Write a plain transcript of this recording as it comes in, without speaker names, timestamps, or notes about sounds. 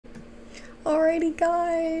Alrighty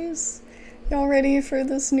guys, y'all ready for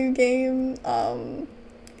this new game? Well,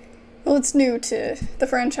 it's new to, the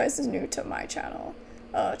franchise is new to my channel,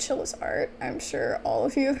 Chilla's Art. I'm sure all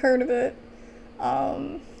of you have heard of it.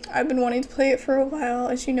 I've been wanting to play it for a while.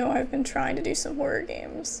 As you know, I've been trying to do some horror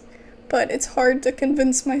games, but it's hard to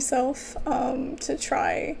convince myself, to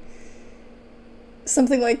try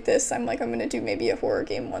something like this. I'm gonna do maybe a horror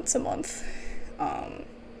game once a month,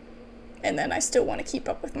 and then I still want to keep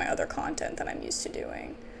up with my other content that I'm used to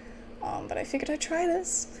doing. But I figured I'd try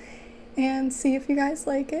this and see if you guys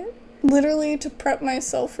like it. Literally, to prep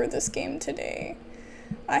myself for this game today,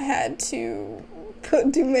 I had to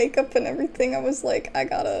do makeup and everything. I was like, I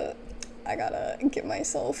gotta get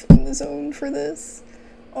myself in the zone for this.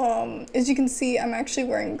 As you can see, I'm actually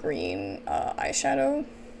wearing green eyeshadow.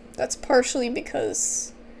 That's partially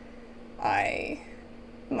because my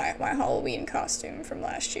Halloween costume from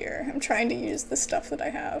last year. I'm trying to use the stuff that I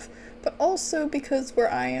have, but also because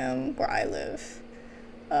where I live,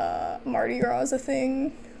 Mardi Gras is a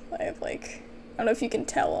thing. I have I don't know if you can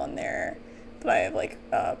tell on there, but I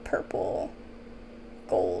have purple,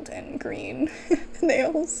 gold, and green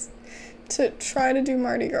nails to try to do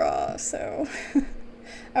Mardi Gras, so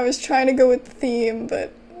I was trying to go with the theme,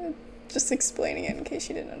 but just explaining it in case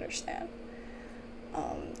you didn't understand.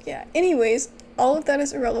 Yeah, anyways, all of that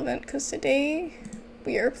is irrelevant because today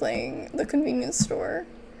we are playing the convenience store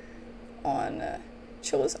on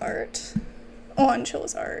Chilla's Art.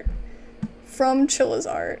 From Chilla's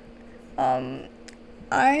Art.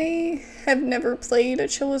 I have never played a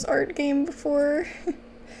Chilla's Art game before,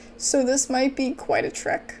 so this might be quite a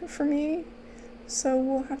trek for me. So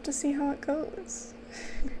we'll have to see how it goes.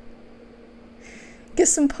 Get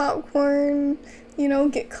some popcorn, you know,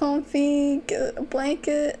 get comfy, get a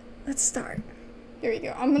blanket. Let's start. Here we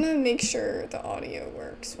go. I'm gonna make sure the audio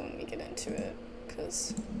works when we get into it,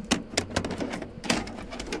 because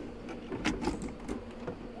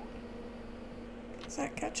is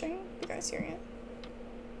that catching? You guys hearing it?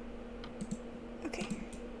 Okay.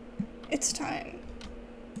 It's time.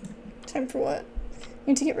 Time for what?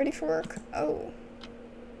 Need to get ready for work. Oh.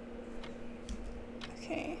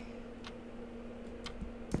 Okay.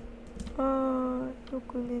 Oh,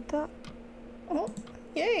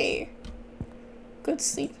 yay! Good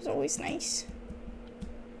sleep is always nice.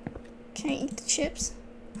 Can I eat the chips?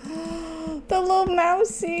 The little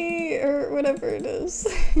mousey, or whatever it is.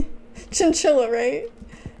 Chinchilla, right?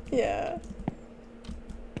 Yeah.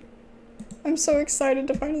 I'm so excited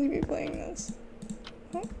to finally be playing this.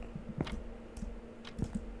 Oh.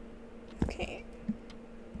 Okay.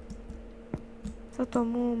 外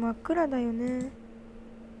もう真っ暗だよね。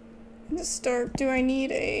 It's dark. Do I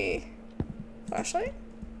need a flashlight?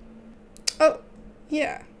 Oh,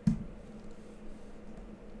 yeah.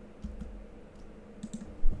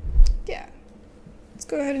 Yeah. Let's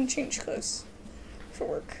go ahead and change clothes for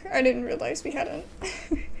work. I didn't realize we hadn't.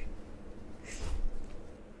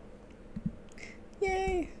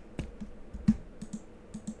 Yay.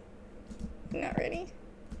 Not ready.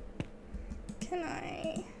 Can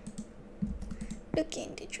I look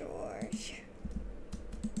in the drawers?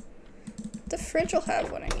 The fridge will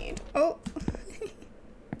have what I need. Oh.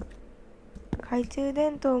 懐中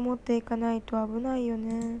電灯を持っていかないと危ないよ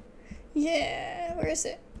ね。 Yeah, where is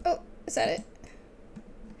it? Oh, is that it?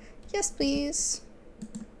 Yes, please.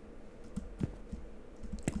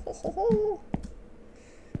 Ho, ho, ho.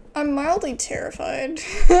 I'm mildly terrified.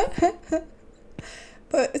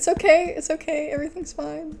 But it's okay, it's okay, everything's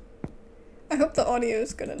fine. I hope the audio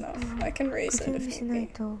is good enough. I can raise it if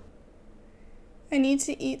need be. I need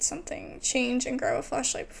to eat something, change, and grab a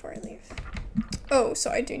flashlight before I leave. Oh,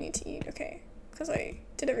 so I do need to eat, okay. Because I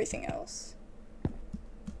did everything else.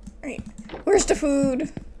 Alright, where's the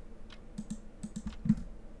food?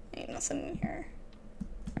 Ain't nothing in here.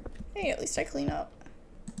 Hey, at least I clean up.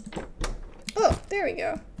 Oh, there we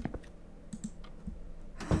go.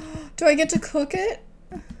 Do I get to cook it?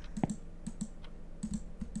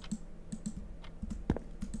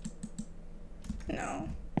 No.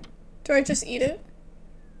 Do I just eat it?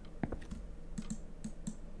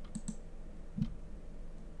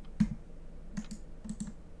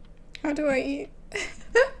 How do I eat?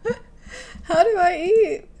 How do I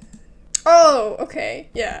eat? Oh, okay,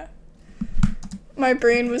 yeah. My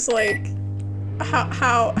brain was like,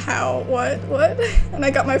 how, what? And I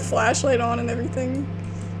got my flashlight on and everything.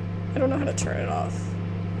 I don't know how to turn it off.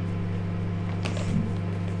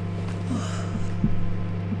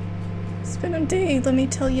 It's been a day, let me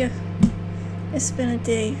tell you. It's been a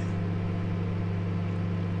day.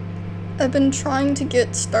 I've been trying to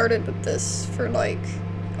get started with this for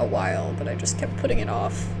a while, but I just kept putting it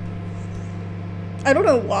off. I don't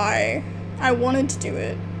know why. I wanted to do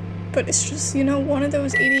it, but it's just, you know, one of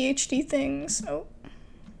those ADHD things. Oh.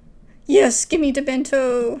 Yes, gimme the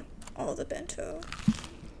bento. All the bento.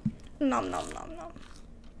 Nom nom nom nom.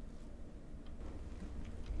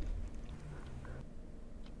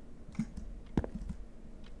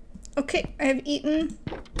 Okay, I have eaten.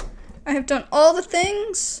 I have done all the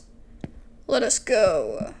things. Let us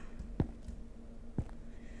go.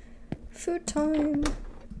 Food time.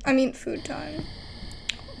 I mean food time.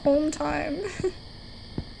 Home time.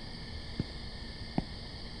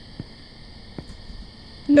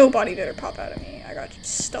 Nobody better pop out at me. I got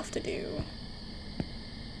stuff to do.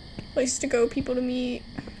 Places to go, people to meet.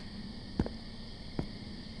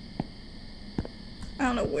 I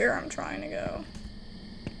don't know where I'm trying to go.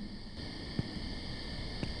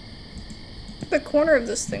 The corner of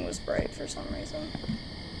this thing was bright for some reason.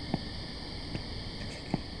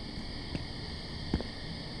 Okay.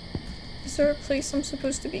 Is there a place I'm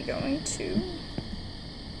supposed to be going to?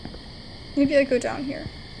 Maybe I go down here.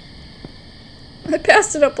 I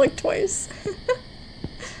passed it up like twice.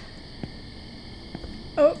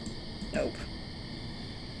 Oh, nope.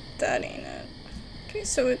 That ain't it. Okay,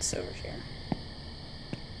 so it's over here.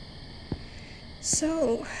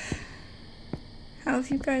 So, how have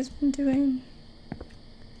you guys been doing?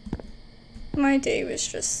 My day was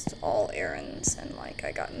just all errands and like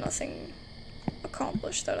I got nothing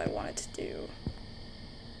accomplished that I wanted to do.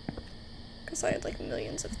 Because I had like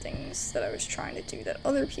millions of things that I was trying to do that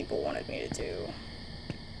other people wanted me to do.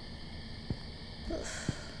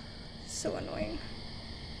 Ugh, so annoying.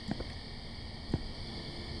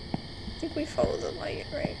 I think we follow the light,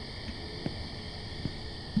 right?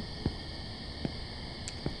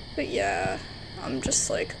 But yeah, I'm just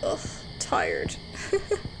like, ugh, tired.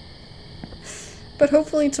 But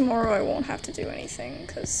hopefully tomorrow I won't have to do anything,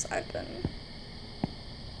 because I've been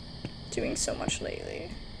doing so much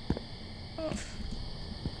lately. Ugh.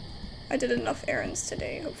 I did enough errands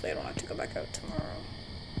today, hopefully I don't have to go back out tomorrow.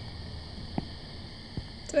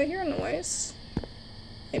 Did I hear a noise?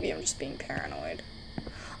 Maybe I'm just being paranoid.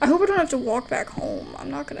 I hope I don't have to walk back home.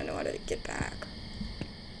 I'm not gonna know how to get back.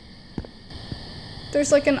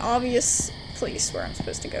 There's like an obvious place where I'm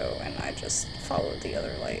supposed to go, and I just followed the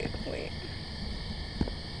other light. Wait.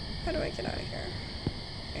 How do I get out of here?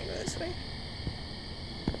 Can I go this way?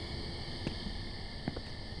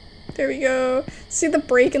 There we go. See the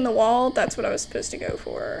break in the wall? That's what I was supposed to go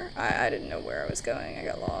for. I didn't know where I was going. I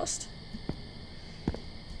got lost.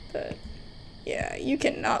 But yeah, you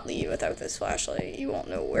cannot leave without this flashlight. You won't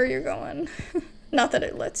know where you're going. Not that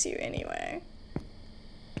it lets you anyway.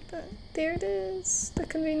 But there it is. The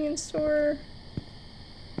convenience store.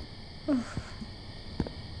 Ugh.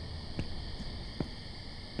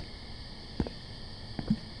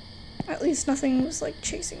 At least nothing was like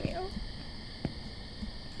chasing me out.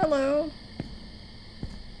 Hello.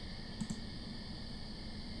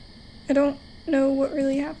 I don't know what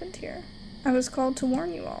really happened here. I was called to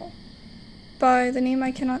warn you all. By the name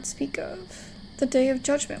I cannot speak of. The day of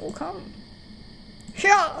judgment will come.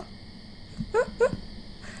 Yeah.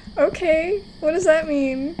 Okay, what does that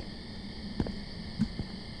mean?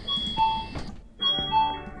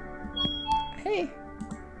 Hey.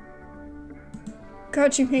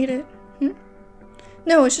 God, you made it. Hmm?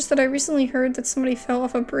 No, it's just that I recently heard that somebody fell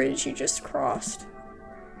off a bridge you just crossed.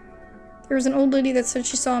 There was an old lady that said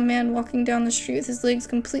she saw a man walking down the street with his legs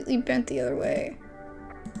completely bent the other way.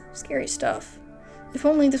 Scary stuff. If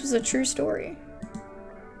only this was a true story.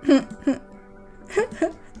 Ha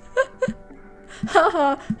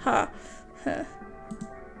ha ha. Huh.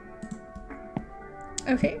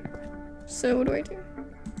 Okay. So what do I do?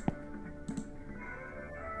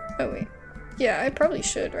 Oh wait. Yeah, I probably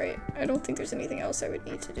should, right? I don't think there's anything else I would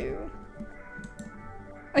need to do.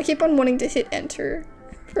 I keep on wanting to hit enter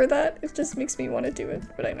for that. It just makes me want to do it,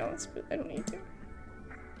 but I know I don't need to.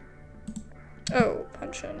 Oh,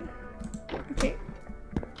 punch in. Okay.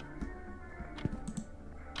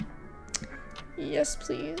 Yes,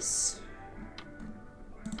 please.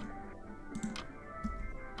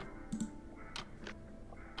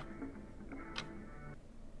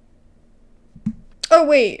 Oh,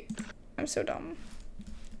 wait. I'm so dumb.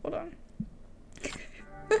 Hold on.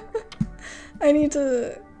 I need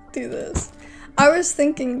to do this. I was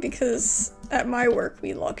thinking because at my work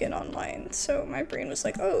we log in online, so my brain was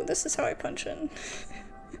like, oh, this is how I punch in.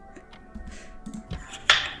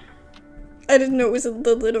 I didn't know it was the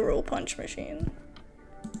literal punch machine.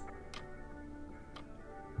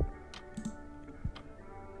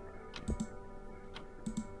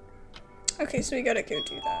 Okay, so we gotta go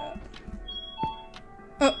do that.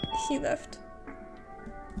 Oh, he left.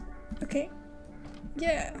 Okay.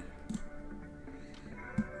 Yeah.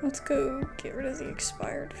 Let's go get rid of the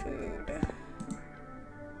expired food.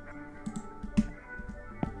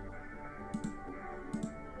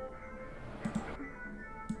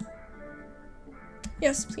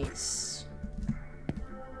 Yes, please.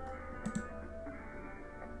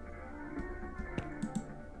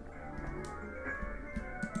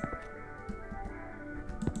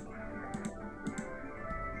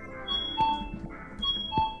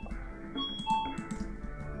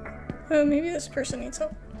 Oh, maybe this person needs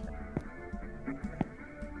help.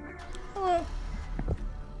 Hello.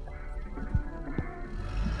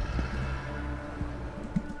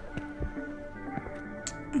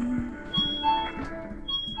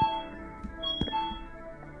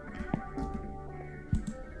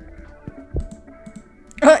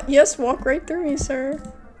 Yes, walk right through me, sir.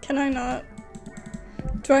 Can I not?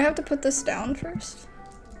 Do I have to put this down first?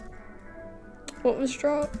 What was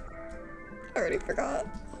dropped? I already forgot.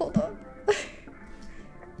 Hold on.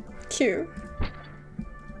 Q.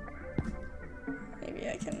 Maybe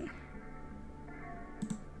I can...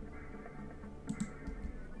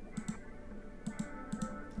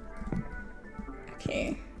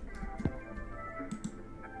 Okay.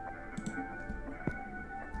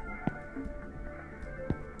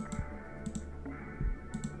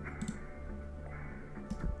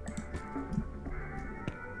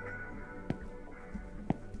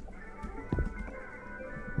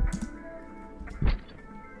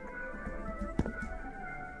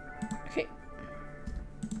 Okay.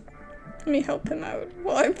 Let me help him out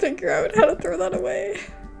while I figure out how to throw that away.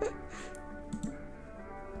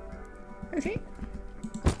 Okay.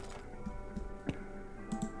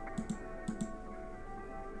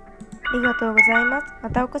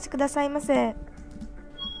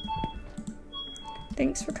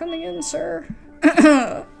 Thanks for coming in, sir.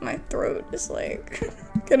 My throat is like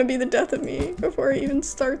gonna be the death of me before I even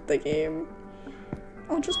start the game.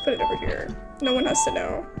 I'll just put it over here. No one has to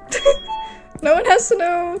know. No one has to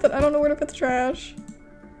know that I don't know where to put the trash.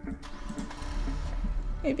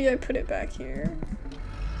 Maybe I put it back here.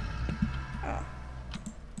 Ah.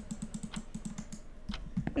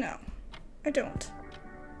 No, I don't.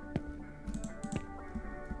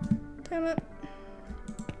 Damn it.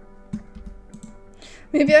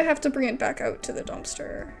 Maybe I have to bring it back out to the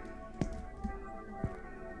dumpster.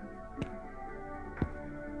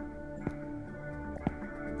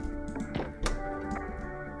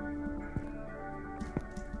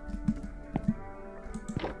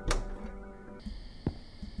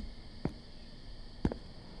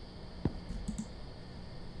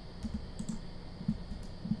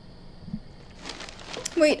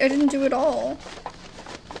 Wait, I didn't do it all.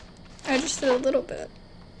 I just did a little bit.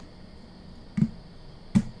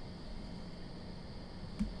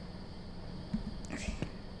 Okay.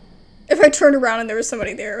 If I turned around and there was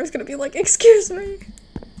somebody there, I was gonna be like, excuse me.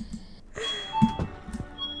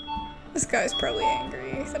 This guy's probably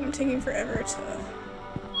angry that I'm taking forever to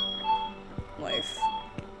life.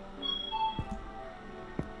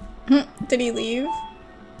 Did he leave?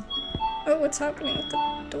 Oh, what's happening with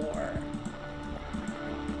the door?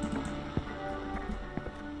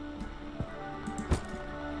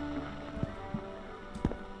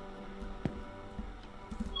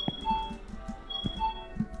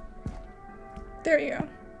 There you go.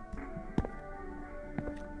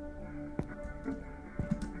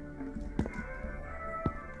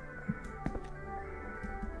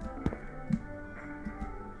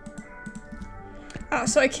 Ah,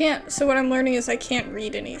 so I can't, so what I'm learning is I can't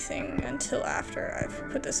read anything until after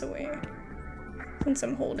I've put this away. Since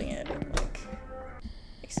I'm holding it, it like,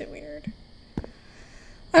 makes it weird.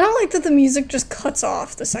 I don't like that the music just cuts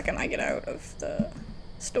off the second I get out of the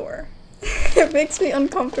store. It makes me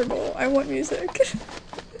uncomfortable. I want music.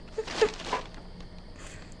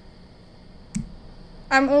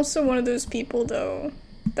 I'm also one of those people, though,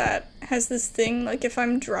 that has this thing, like if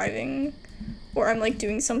I'm driving or I'm like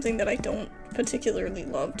doing something that I don't particularly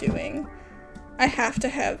love doing, I have to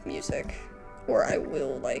have music or I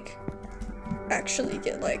will like actually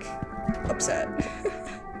get like upset.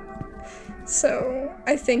 So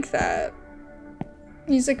I think that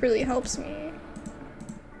music really helps me.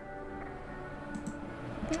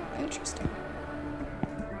 Oh, interesting.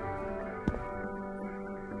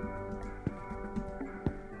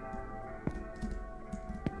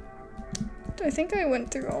 I think I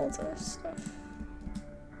went through all this stuff.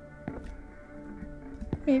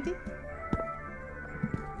 Maybe?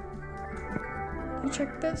 I'll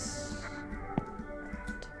check this.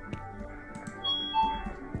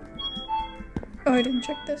 Oh, I didn't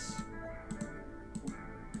check this.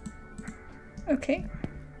 Okay.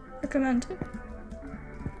 Recommended.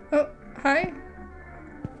 Oh, hi.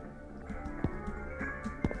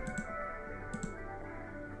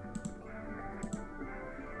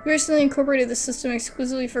 We recently incorporated the system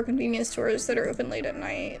exclusively for convenience stores that are open late at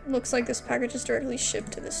night. Looks like this package is directly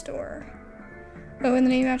shipped to the store. Oh, and the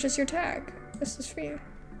name matches your tag. This is for you.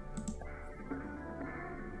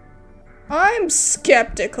 I'm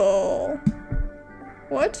skeptical.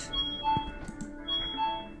 What?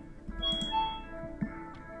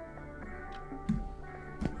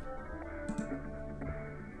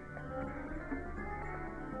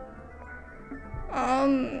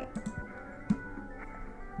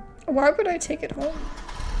 Why would I take it home?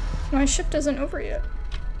 My shift isn't over yet.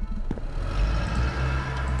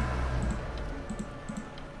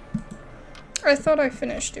 I thought I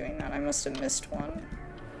finished doing that. I must have missed one.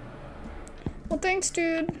 Well, thanks,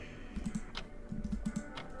 dude.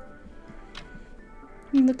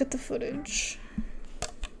 Look at the footage.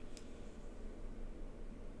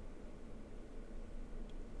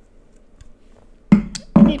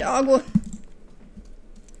 I need agua.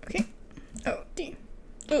 Okay. Oh, D.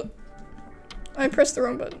 Oh. I pressed the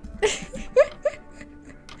wrong button.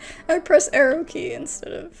 I pressed arrow key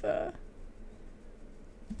instead of,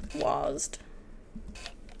 WASD.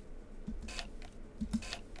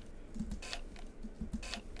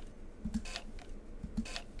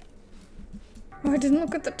 Oh, I didn't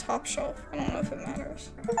look at the top shelf. I don't know if it matters.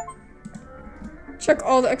 Check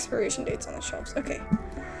all the expiration dates on the shelves. Okay.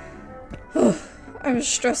 I was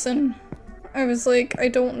stressing. I was like, I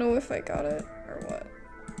don't know if I got it or what.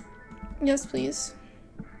 Yes, please.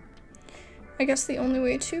 I guess the only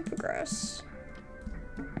way to progress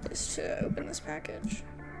is to open this package.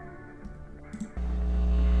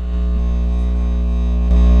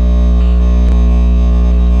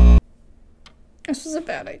 This was a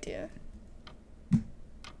bad idea.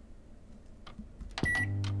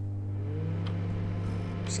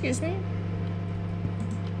 Excuse me?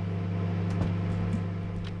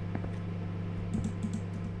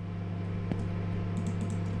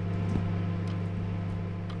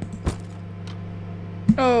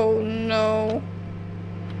 Oh no.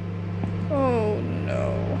 Oh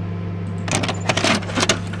no.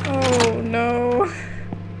 Oh no.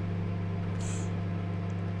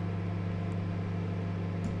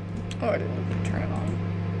 Oh, I didn't turn it on.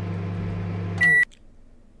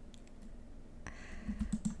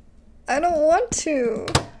 I don't want to.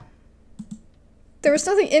 There was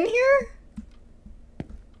nothing in here?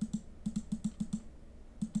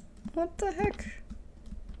 What the heck?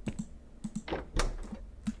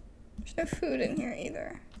 There's no food in here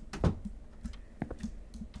either.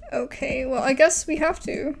 Okay, well, I guess we have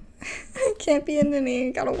to. I can't be in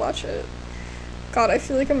any, gotta watch it. God, I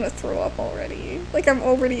feel like I'm gonna throw up already. Like, I'm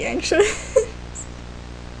already anxious.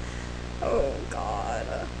 Oh, God.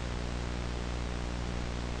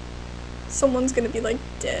 Someone's gonna be, like,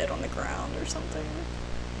 dead on the ground or something.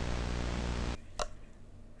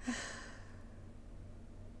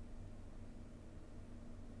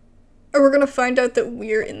 Or we're gonna find out that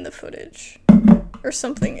we're in the footage. Or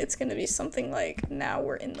something. It's gonna be something like, now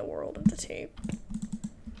we're in the world of the tape.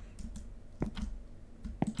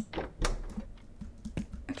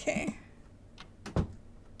 Okay.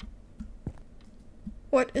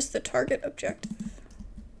 What is the target objective?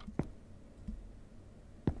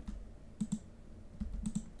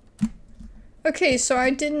 Okay, so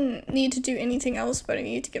I didn't need to do anything else, but I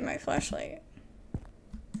need to get my flashlight.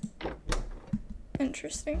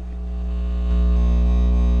 Interesting.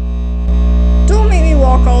 Don't make me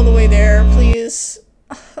walk all the way there, please.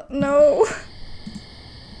 No.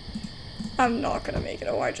 I'm not gonna make it.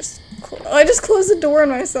 Oh, I just closed the door on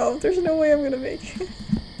myself. There's no way I'm gonna make it.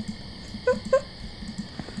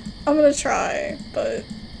 I'm gonna try, but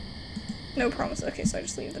no promise. Okay, so I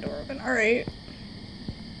just leave the door open. Alright.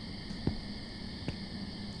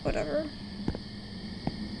 Whatever.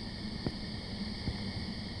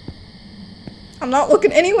 I'm not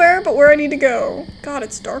looking anywhere but where I need to go. God,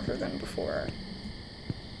 it's darker than before.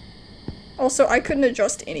 Also, I couldn't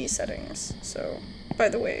adjust any settings, so, by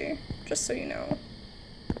the way, just so you know.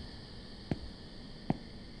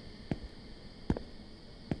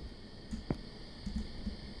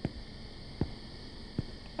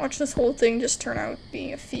 Watch this whole thing just turn out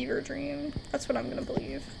being a fever dream. That's what I'm gonna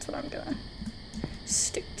believe. That's what I'm gonna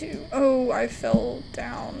stick to. Oh, I fell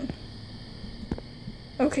down.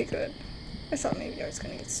 Okay, good. I thought maybe I was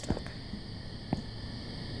gonna get stuck.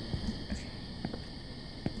 Okay.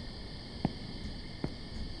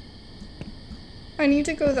 I need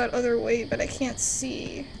to go that other way, but I can't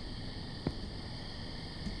see.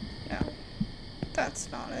 No.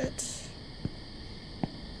 That's not it.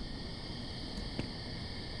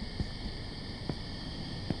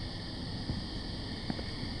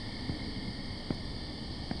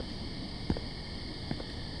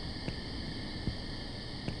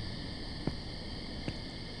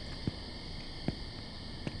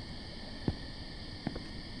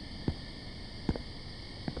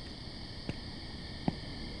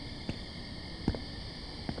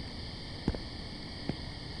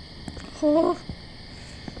 Oh,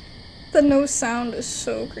 the no sound is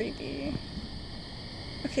so creepy.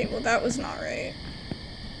 Okay, well that was not right.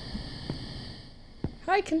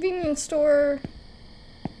 Hi, convenience store.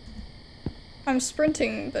 I'm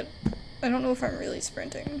sprinting, but I don't know if I'm really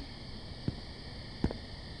sprinting.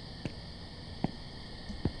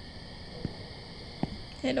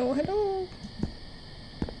 Hello, hello.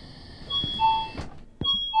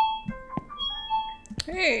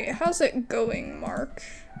 Hey, how's it going, Mark?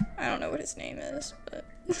 I don't know what his name is, but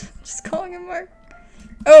just calling him Mark.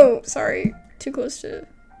 Oh, sorry. Too close to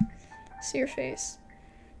see your face.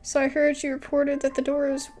 So I heard you reported that the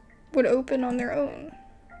doors would open on their own.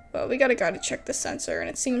 Well, we gotta check the sensor, and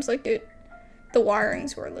it seems like the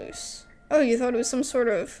wirings were loose. Oh, you thought it was some sort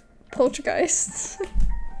of poltergeist?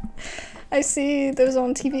 I see those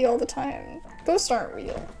on TV all the time. Ghosts aren't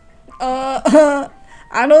real.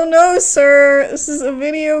 I don't know, sir. This is a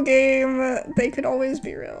video game. They could always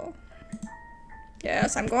be real.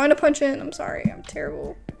 Yes, I'm going to punch in. I'm sorry. I'm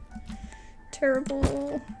terrible.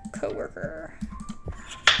 Terrible coworker.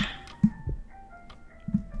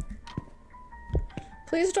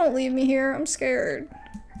 Please don't leave me here. I'm scared.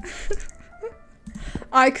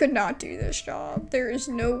 I could not do this job. There is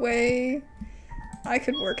no way I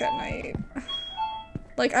could work at night.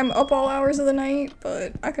 Like, I'm up all hours of the night,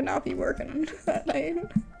 but I could not be working at night.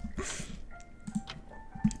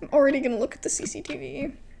 I'm already gonna look at the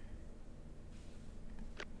CCTV.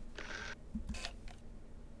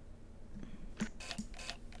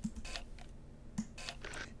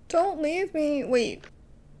 Don't leave me. Wait.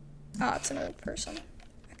 Ah, it's an old person.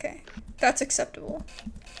 Okay. That's acceptable.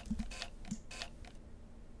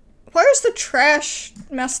 Why is the trash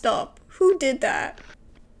messed up? Who did that?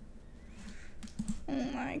 Oh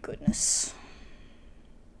my goodness.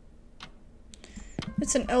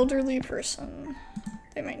 It's an elderly person.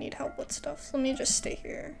 They might need help with stuff. So let me just stay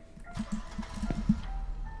here.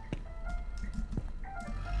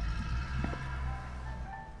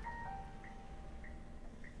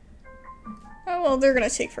 Oh well, they're gonna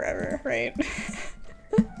take forever, right?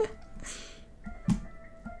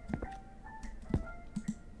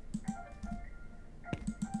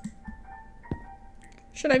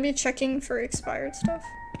 Should I be checking for expired stuff?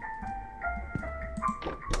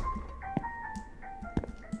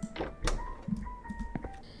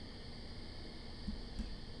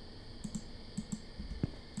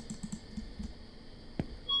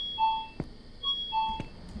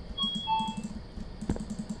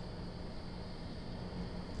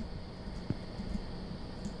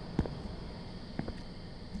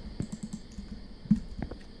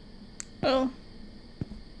 Oh.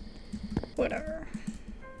 Whatever.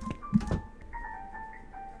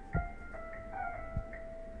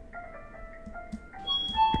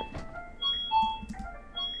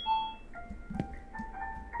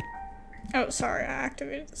 Oh, sorry, I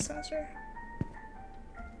activated the sensor.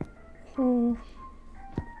 Oh.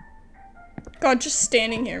 God, just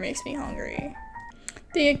standing here makes me hungry.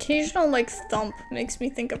 The occasional, like, thump makes me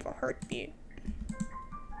think of a heartbeat.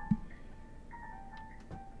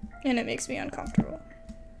 And it makes me uncomfortable.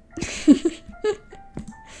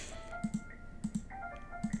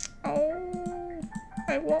 Oh,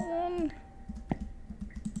 I want one.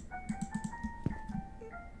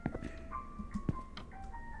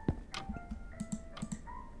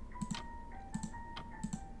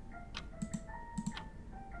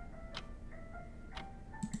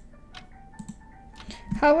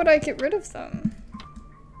 How would I get rid of them?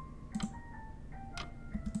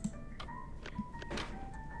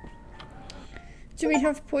 Do we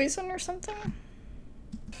have poison or something?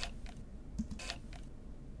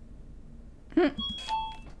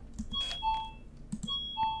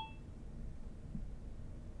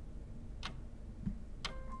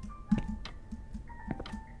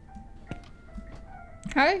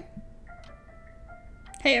 Hi?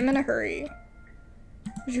 Hey, I'm in a hurry.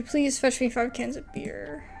 Would you please fetch me 5 cans of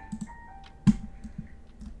beer?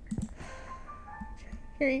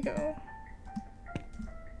 Here you go.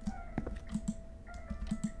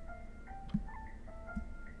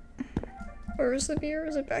 Where was the beer?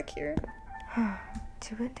 Was it back here?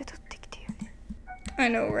 I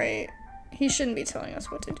know, right? He shouldn't be telling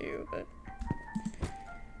us what to do, but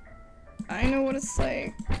I know what it's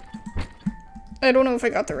like. I don't know if I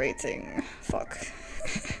got the right thing. Fuck.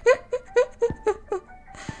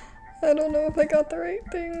 I don't know if I got the right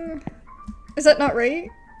thing. Is that not right?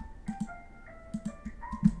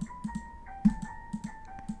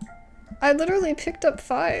 I literally picked up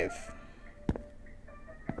 5.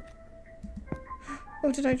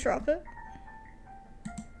 Oh, did I drop it?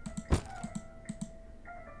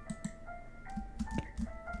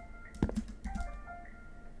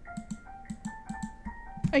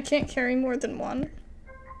 I can't carry more than one.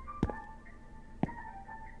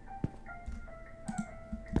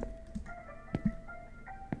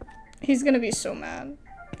 He's gonna be so mad.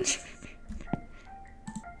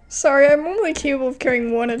 Sorry, I'm only capable of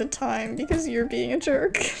carrying one at a time because you're being a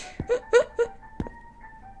jerk.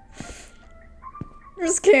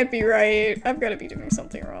 This can't be right. I've gotta be doing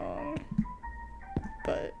something wrong.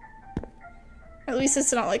 But at least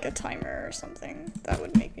it's not like a timer or something. That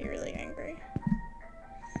would make me really angry.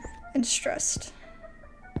 And stressed.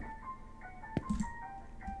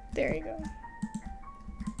 There you go.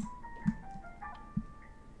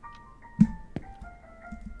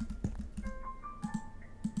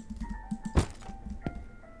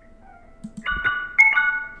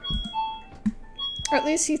 Or at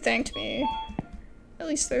least he thanked me. At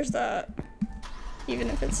least there's that. Even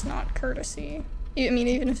if it's not courtesy. I mean,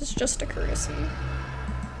 even if it's just a courtesy.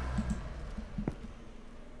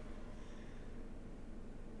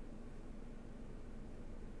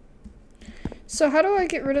 So how do I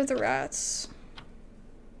get rid of the rats?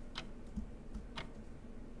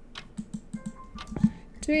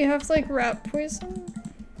 Do we have, like, rat poison?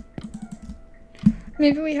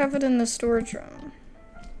 Maybe we have it in the storage room.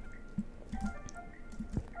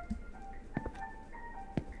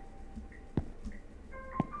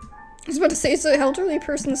 I was about to say, is the elderly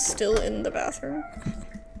person still in the bathroom?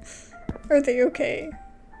 Are they okay?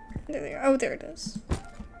 There they are. Oh, there it is.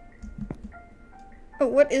 Oh,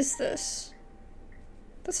 what is this?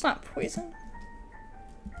 That's not poison.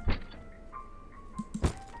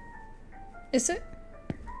 Is it?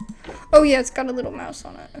 Oh yeah, it's got a little mouse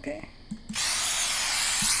on it. Okay.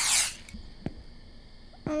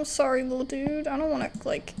 I'm sorry, little dude. I don't want to,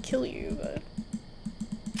 like, kill you, but...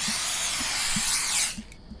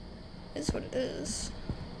 is what it is.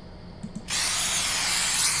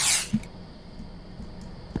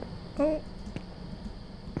 Oh.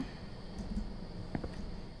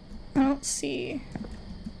 I don't see.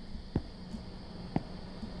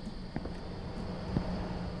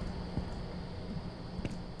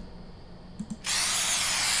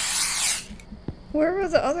 Where were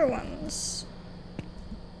the other ones?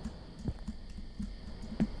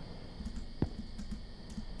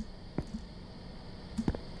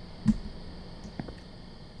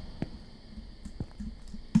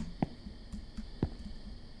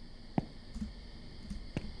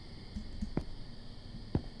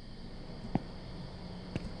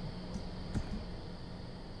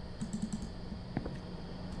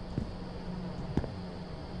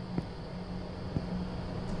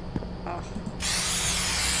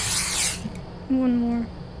 One more.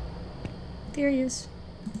 There he is.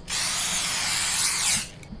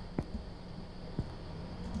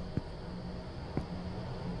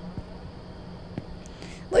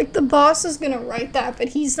 Like, the boss is gonna write that, but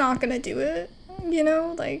he's not gonna do it. You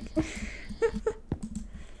know? Like...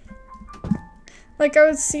 like, I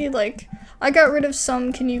would see, like, I got rid of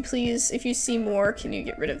some, can you please, if you see more, can you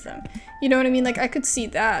get rid of them? You know what I mean? Like, I could see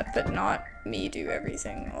that, but not me do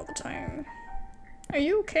everything all the time. Are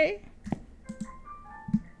you okay?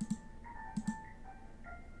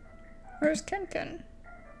 Where's Ken?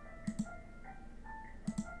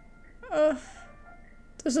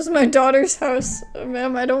 This is my daughter's house.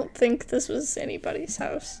 Ma'am, I don't think this was anybody's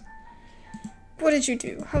house. What did you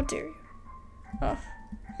do? How dare you? Oh,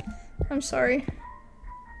 I'm sorry.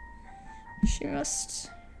 She must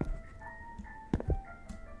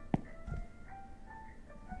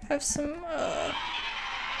have some,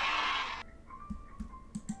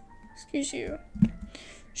 excuse you.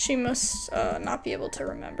 She must, not be able to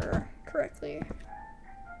remember correctly.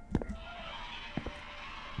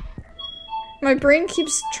 My brain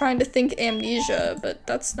keeps trying to think amnesia, but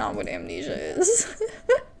that's not what amnesia is.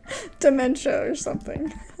 Dementia or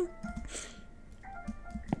something.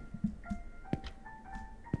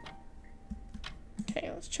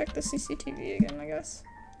 Okay, let's check the CCTV again, I guess.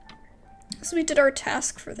 So we did our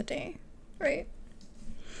task for the day, right?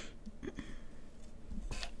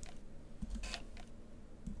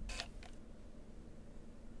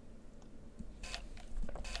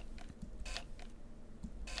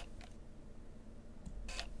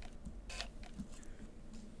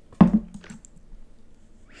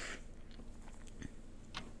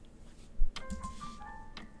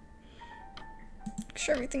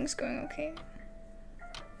 Sure, everything's going okay.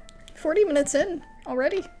 40 minutes in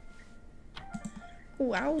already.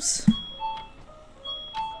 Wows.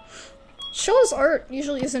 Chilla's art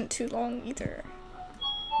usually isn't too long either.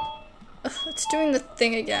 Ugh, it's doing the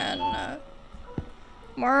thing again.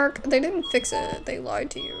 Mark, they didn't fix it. They lied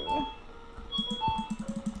to you.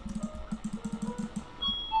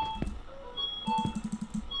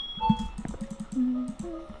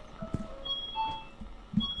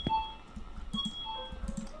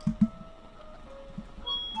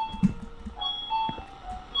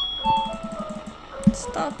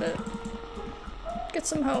 Stop it. Get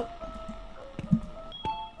some help.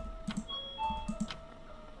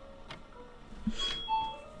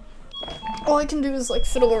 All I can do is like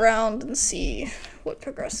fiddle around and see what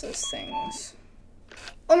progresses things.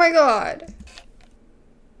 Oh my god!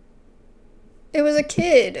 It was a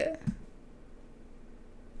kid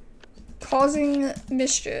causing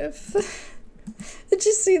mischief. Did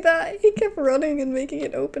you see that? He kept running and making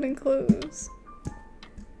it open and close.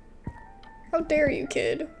 How dare you,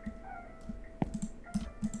 kid?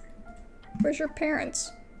 Where's your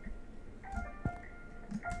parents?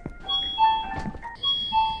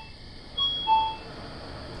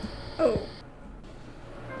 Oh.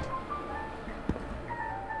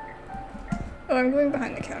 Oh, I'm going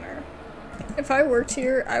behind the counter. If I worked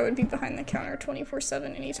here, I would be behind the counter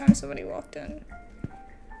 24/7 anytime somebody walked in.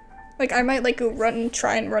 Like, I might, like, go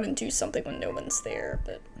try and run and do something when no one's there,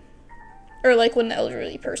 but... Or, like, when an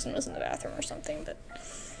elderly person was in the bathroom or something, but...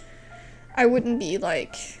 I wouldn't be,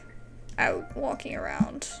 like, out walking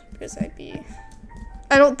around, because I'd be...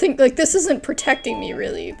 I don't think, like, this isn't protecting me,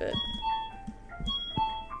 really, but...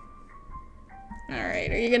 Alright,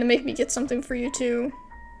 are you gonna make me get something for you, too?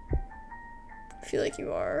 I feel like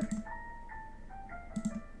you are.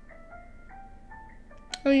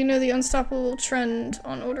 Oh, you know the unstoppable trend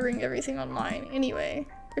on ordering everything online. Anyway,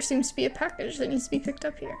 there seems to be a package that needs to be picked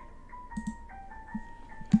up here.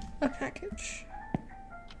 A package.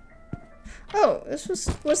 Oh,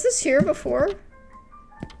 was this here before?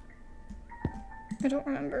 I don't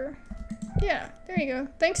remember. Yeah, there you go.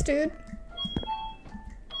 Thanks, dude.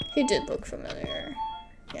 He did look familiar.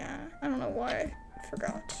 Yeah, I don't know why. I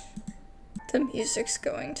forgot. The music's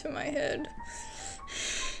going to my head.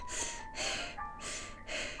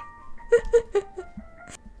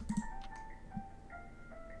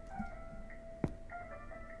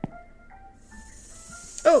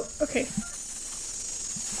 Oh, okay.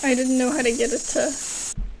 I didn't know how to get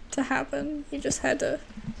it to happen. You just had to,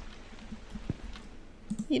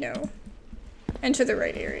 you know, enter the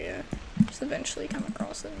right area. Just eventually come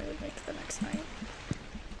across it and it would make the next night.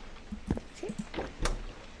 Okay.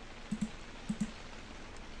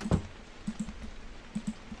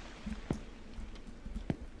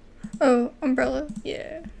 Oh, umbrella?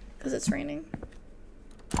 Yeah, because it's raining.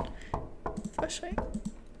 Flashlight.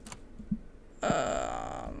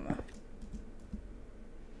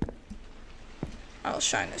 I'll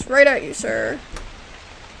shine this right at you, sir.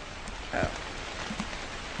 Oh.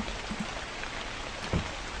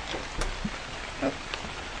 Oh.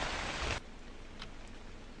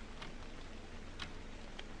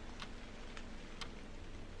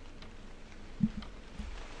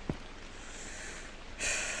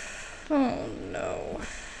 Oh no.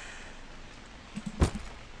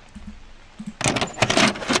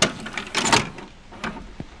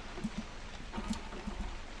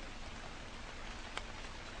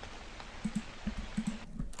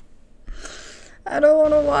 I don't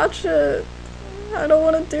want to watch it. I don't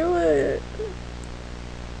want to do it.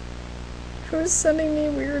 Who's sending me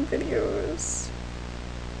weird videos?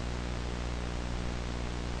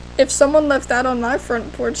 If someone left that on my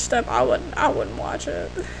front porch step, I wouldn't watch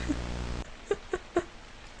it.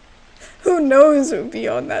 Who knows what would be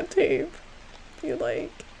on that tape? You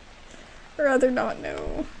like, I'd rather not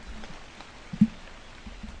know.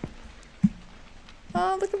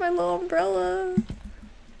 Oh, look at my little umbrella.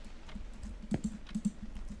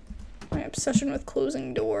 My obsession with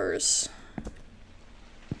closing doors.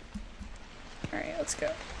 Alright, let's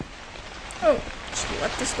go. Oh, she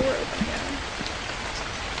left this door open again.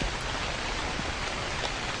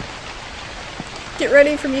 Get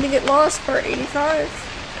ready for me to get lost, part 85.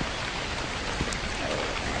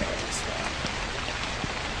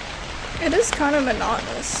 It is kind of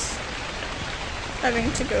monotonous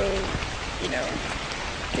having to go, you know,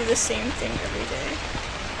 do the same thing every day.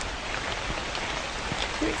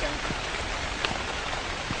 Here we go.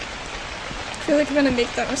 I feel like I'm gonna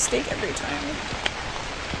make that mistake every time.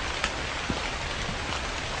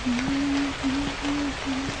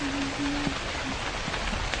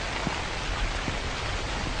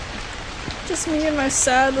 Just me and my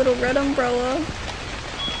sad little red umbrella.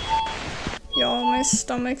 Y'all, my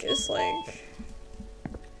stomach is like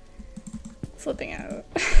flipping out.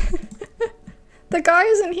 The guy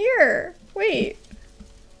isn't here. Wait.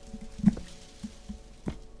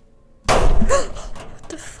 What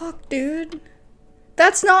the fuck, dude?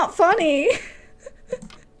 That's not funny.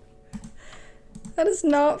 That is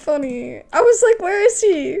not funny. I was like, where is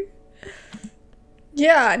he?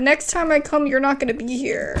 Yeah, next time I come, you're not gonna be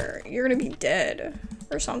here. You're gonna be dead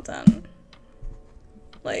or something.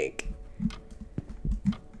 Like,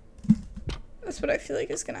 that's what I feel like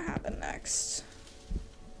is gonna happen next.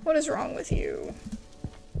 What is wrong with you?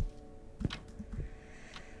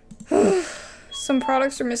 Some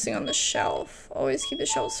products are missing on the shelf. Always keep the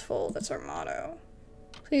shelves full. That's our motto.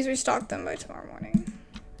 Please restock them by tomorrow morning.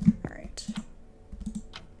 Alright.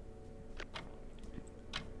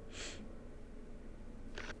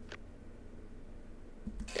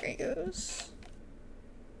 There he goes.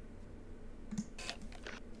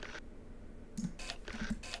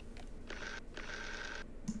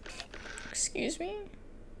 Excuse me?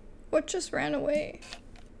 What just ran away?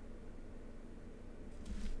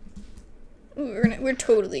 Ooh, we're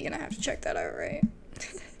totally gonna have to check that out, right?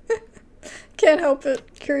 Can't help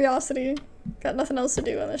it. Curiosity. Got nothing else to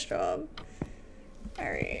do on this job.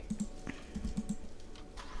 Alright.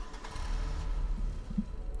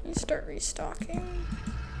 You start restocking.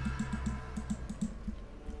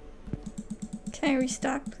 Can I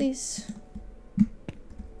restock, please?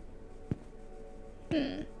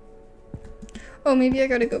 Oh, maybe I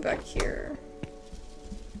gotta go back here.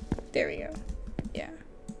 There we go. Yeah.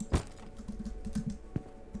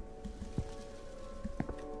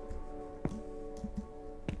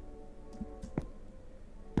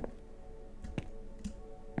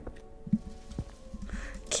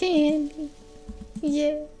 Candy.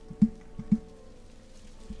 Yeah.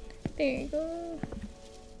 There you go.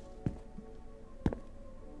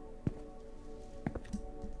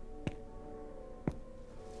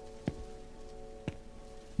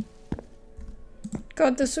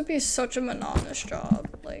 God, this would be such a monotonous job.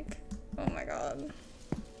 Like, oh my god.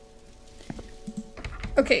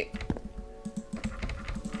 Okay.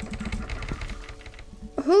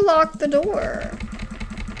 Who locked the door?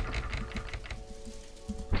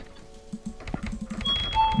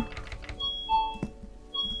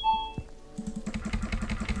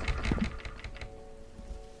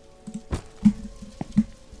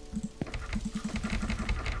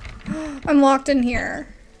 I'm locked in here.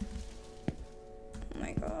 Oh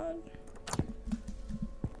my god.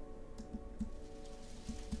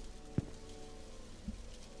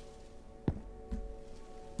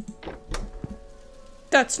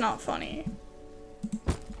 That's not funny.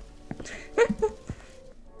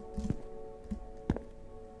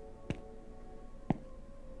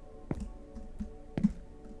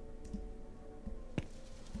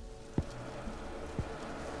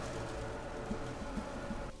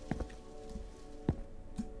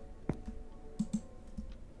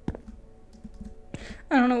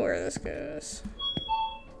 I don't know where this goes.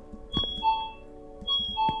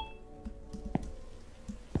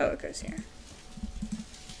 Oh, it goes here.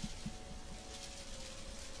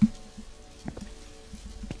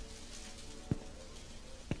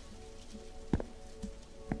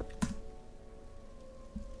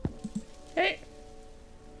 Hey!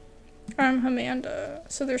 I'm Amanda.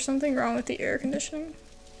 So there's something wrong with the air conditioning?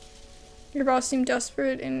 Your boss seemed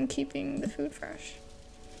desperate in keeping the food fresh.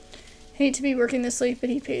 Hate to be working this late,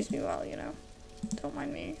 but he pays me well, you know. Don't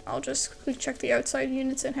mind me. I'll just quickly check the outside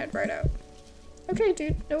units and head right out. Okay,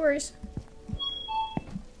 dude. No worries.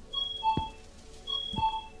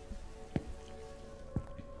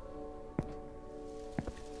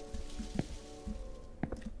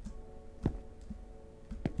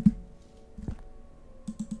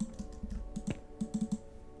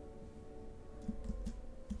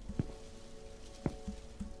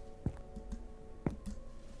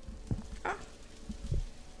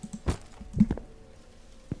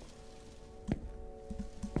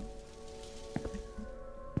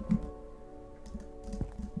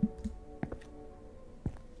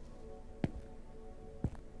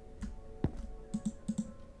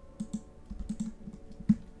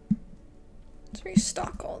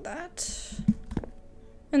 Restock all that.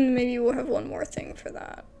 And maybe we'll have one more thing for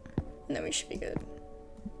that. And then we should be good.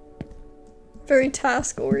 Very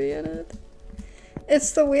task-oriented.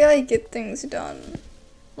 It's the way I get things done.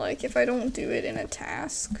 Like, if I don't do it in a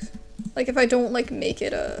task, like if I don't, like, make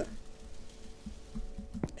it a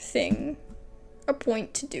thing, a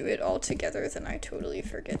point to do it all together, then I totally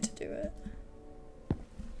forget to do it.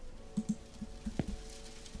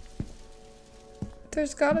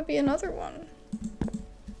 There's gotta be another one.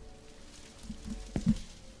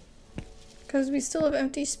 Because we still have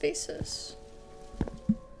empty spaces.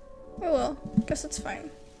 Oh well, guess it's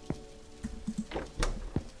fine.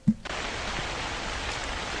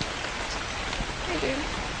 Hey dude.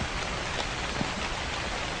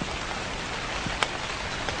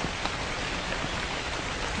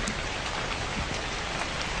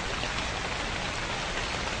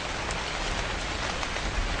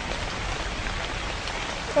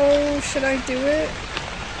 Oh, should I do it?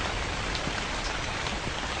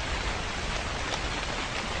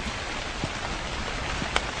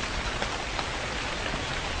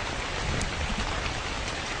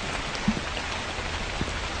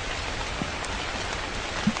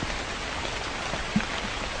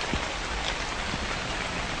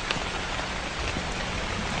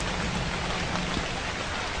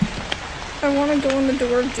 I want to go in the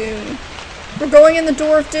door of doom. We're going in the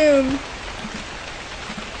door of doom.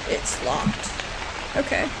 It's locked.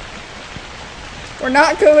 Okay. We're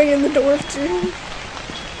not going in the door of doom.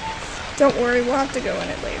 Don't worry, we'll have to go in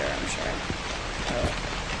it later, I'm sure. Oh.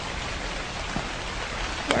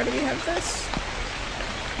 Why do we have this?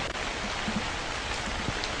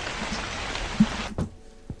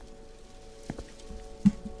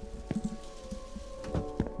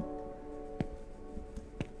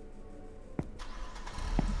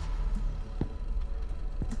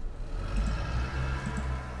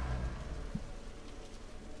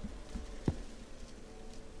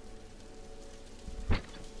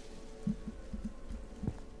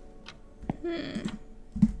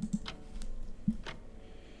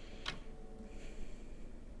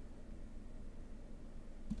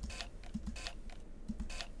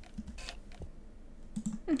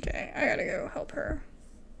 Okay, I gotta go help her.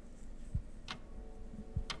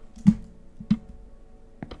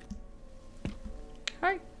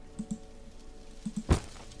 Hi.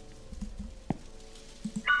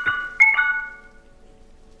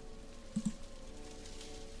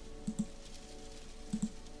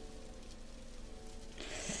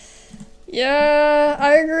 Yeah,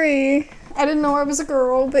 I agree. I didn't know I was a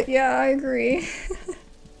girl, but yeah, I agree.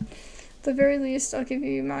 At the very least, I'll give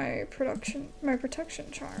you my protection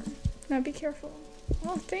charm. Now be careful.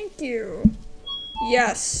 Oh, thank you.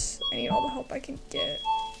 Yes, I need all the help I can get.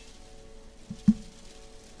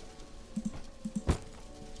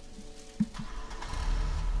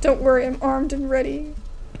 Don't worry, I'm armed and ready.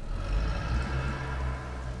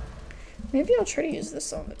 Maybe I'll try to use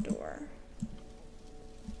this on the door.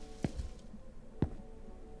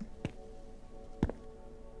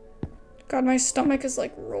 God, my stomach is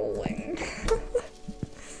like rolling.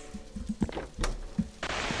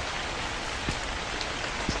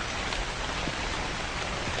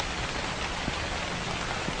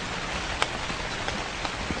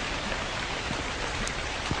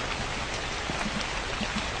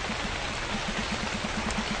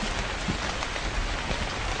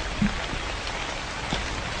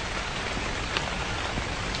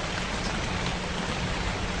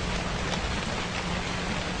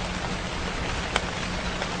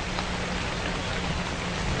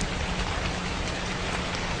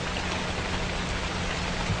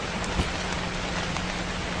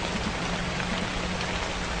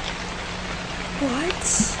 What?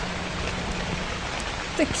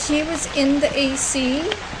 The key was in the AC? Oh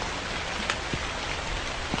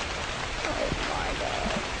my god.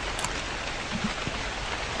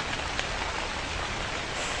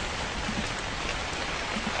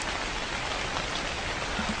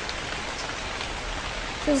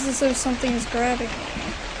 Feels as though something is grabbing me.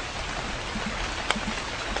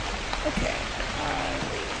 Okay.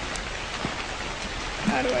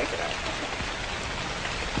 How do I get out?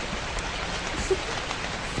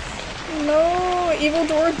 No! Evil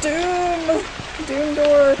door doom! Doom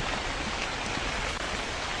door.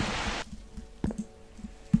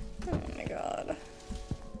 Oh my god.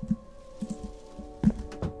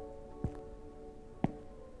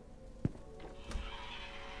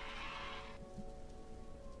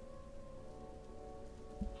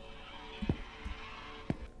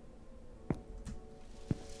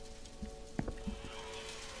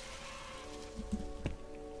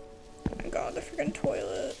 Oh my god, the freaking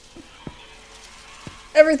toilet.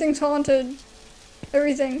 Everything's haunted.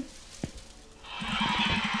 Everything.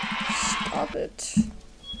 Stop it.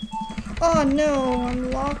 Oh no,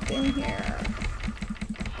 I'm locked in here.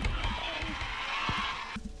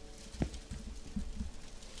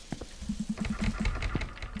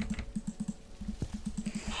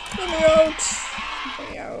 Let me out.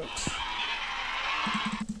 Let me out.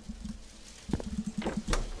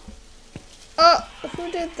 Oh,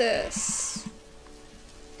 who did this?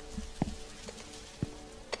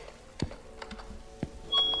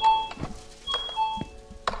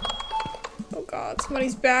 God,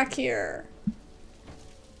 somebody's back here.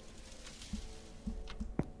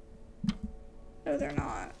 No, they're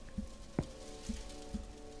not.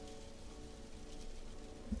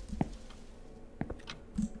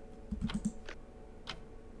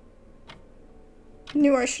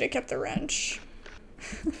 Knew I should have kept the wrench.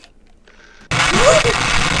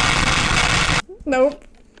 Nope.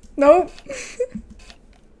 Nope.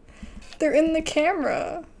 They're in the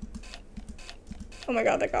camera. Oh my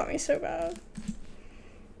god, that got me so bad.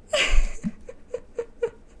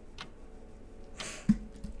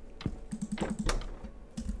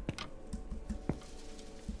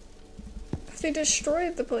 They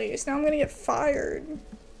destroyed the place. Now I'm gonna get fired.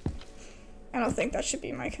 I don't think that should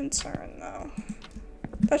be my concern, though.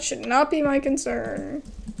 That should not be my concern.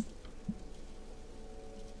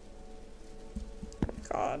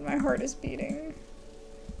 God, my heart is beating.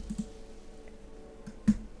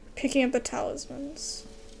 Picking up the talismans.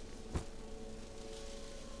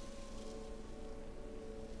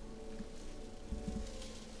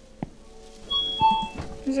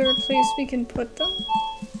 Is there a place we can put them?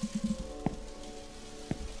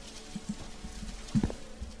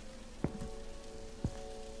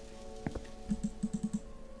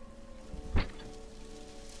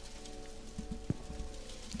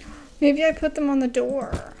 Maybe I put them on the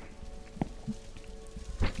door.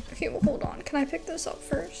 Okay, well hold on. Can I pick this up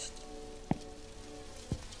first?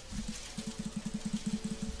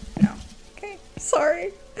 No. Okay,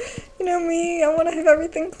 sorry. You know me, I want to have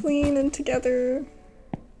everything clean and together.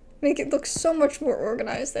 Make it look so much more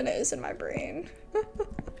organized than it is in my brain.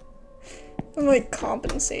 I'm like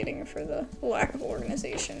compensating for the lack of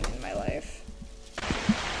organization in my life.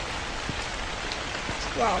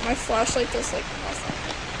 Wow, my flashlight does like nothing.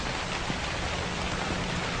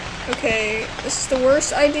 Okay, this is the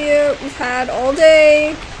worst idea we've had all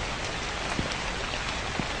day.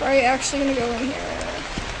 Probably actually gonna go in here.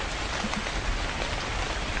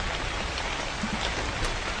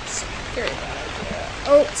 It's a very bad idea.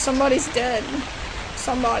 Oh, somebody's dead.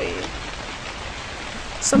 Somebody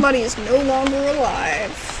is no longer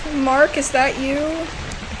alive. Mark, is that you?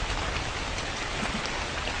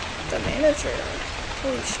 The manager.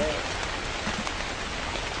 Holy shit.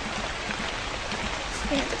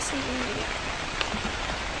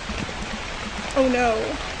 Oh no.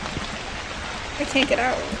 I can't get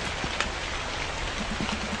out.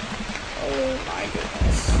 Oh my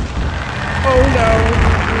goodness. Oh no.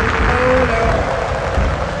 Oh no.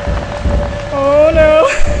 Oh no.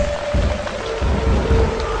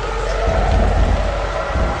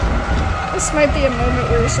 This might be a moment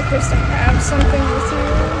where you're supposed to have something with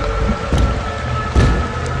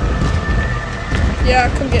you. Yeah,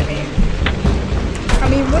 come get me. I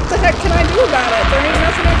mean, what the heck can I do about it? There ain't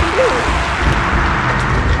nothing I can do.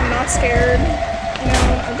 I'm not scared. You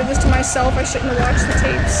know, I did this to myself. I shouldn't have watched the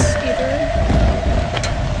tapes either.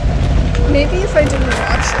 Maybe if I didn't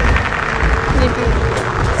watch it. Maybe.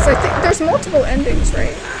 Because I think there's multiple endings,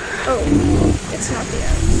 right? Oh, it's not the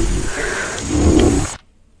end.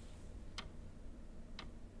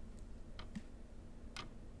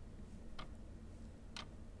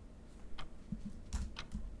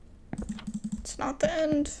 It's not the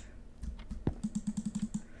end.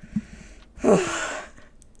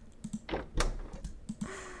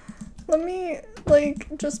 Let me, like,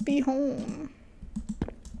 just be home.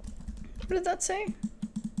 What did that say?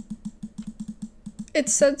 It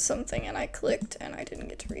said something and I clicked and I didn't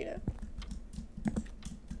get to read it.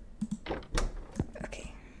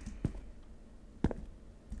 Okay.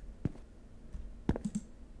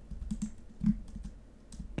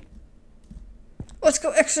 Let's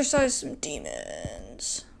go exercise some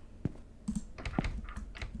demons.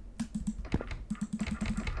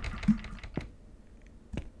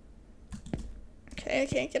 Okay, I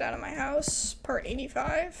can't get out of my house. Part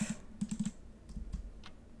 85.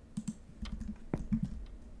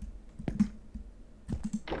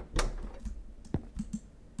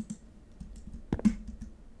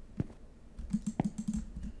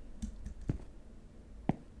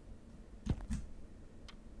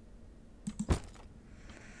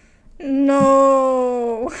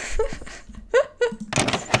 No.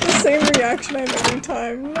 The same reaction I have every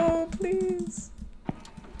time. No, please.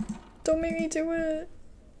 Don't make me do it.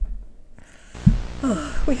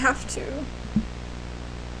 We have to.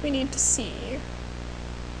 We need to see.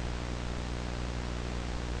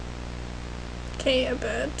 Okay, a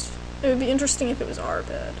bed. It would be interesting if it was our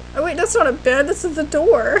bed. Oh wait, that's not a bed, this is the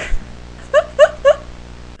door.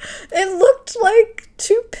 It looked like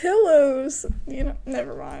two pillows. You know,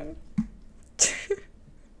 never mind.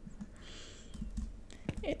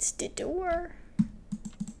 It's the door.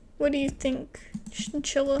 What do you think,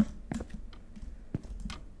 Chinchilla?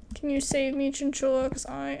 Can you save me, Chinchilla? Because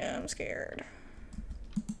I am scared.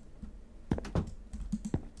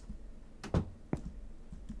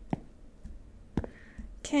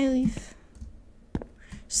 Can I leave?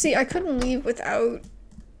 See, I couldn't leave without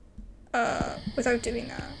doing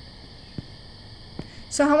that.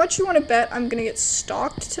 So how much you want to bet I'm gonna get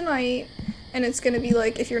stalked tonight, and it's gonna be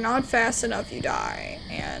like, if you're not fast enough, you die,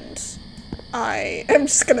 and I am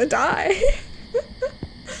just gonna die.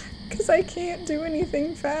 Because I can't do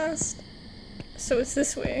anything fast. So it's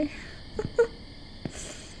this way.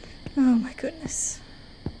 Oh my goodness.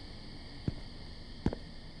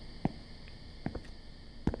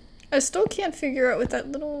 I still can't figure out what that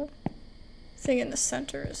little thing in the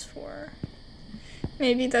center is for.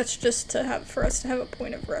 Maybe that's just to have, for us to have a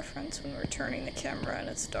point of reference when we're turning the camera and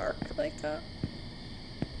it's dark like that.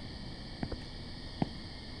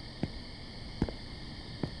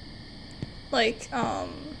 Like, I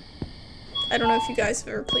don't know if you guys have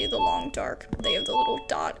ever played The Long Dark, but they have the little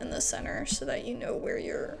dot in the center so that you know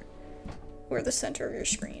where the center of your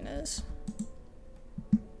screen is.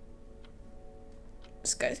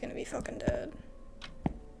 This guy's gonna be fucking dead.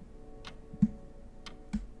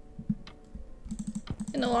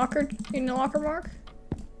 In the locker, Mark?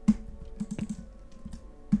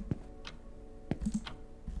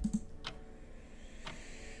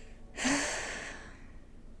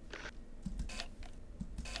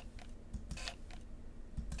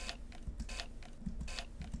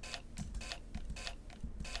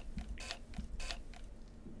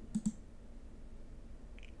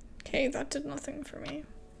 Okay, that did nothing for me.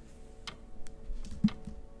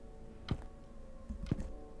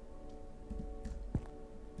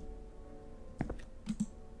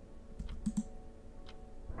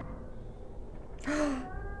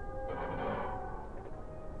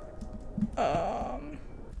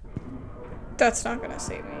 That's not gonna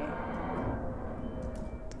save me.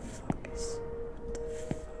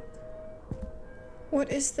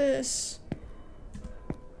 What is this?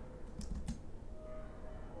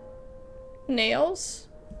 Nails?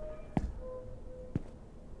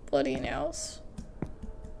 Bloody nails.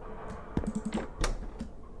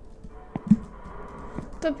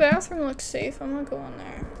 The bathroom looks safe. I'm not going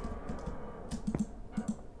there.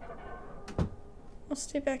 I'll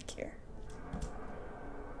stay back here.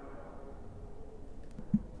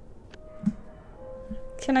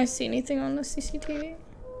 Can I see anything on the CCTV?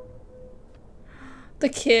 The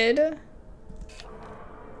kid?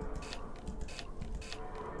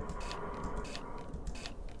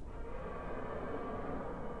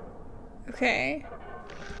 Okay.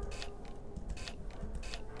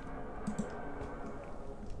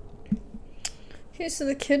 Okay, so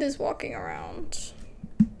the kid is walking around.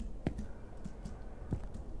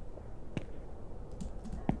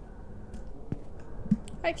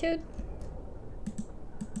 Hi, kid.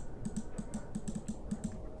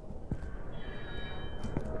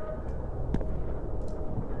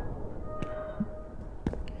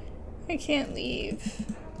 I can't leave.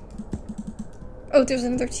 Oh, there's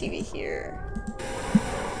another TV here.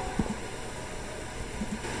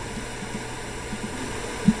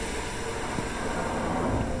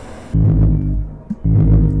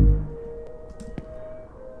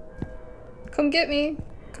 Come get me.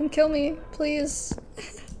 Come kill me, please.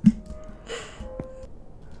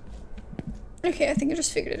 Okay, I think I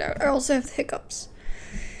just figured it out. I also have the hiccups.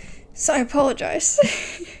 So I apologize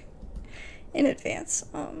in advance.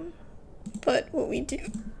 But what we do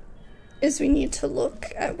is we need to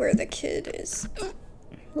look at where the kid is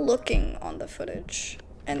looking on the footage,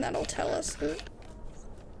 and that'll tell us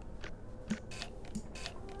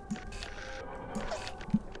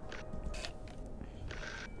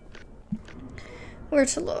where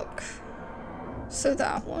to look. So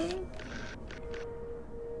that one.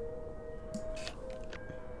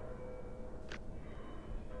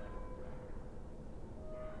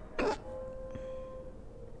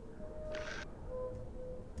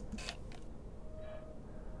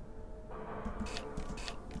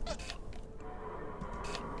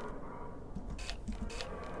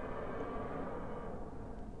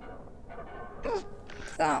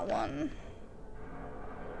 That one.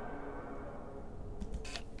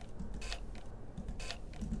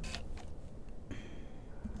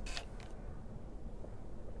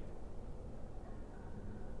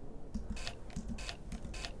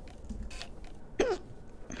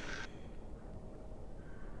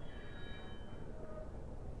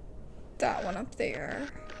 That one up there.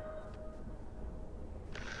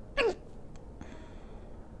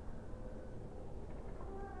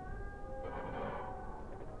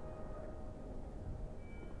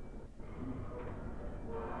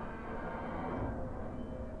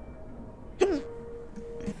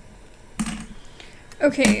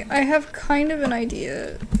 Okay, I have kind of an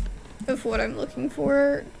idea of what I'm looking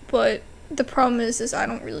for, but the problem is I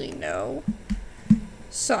don't really know.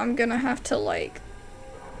 So I'm gonna have to, like,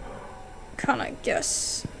 kind of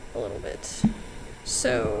guess a little bit.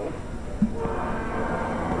 So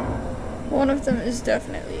one of them is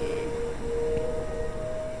definitely...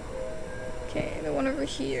 Okay, the one over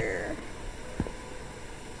here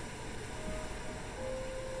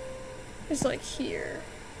is, like, here.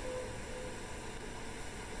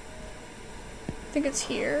 I think it's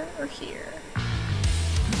here or here.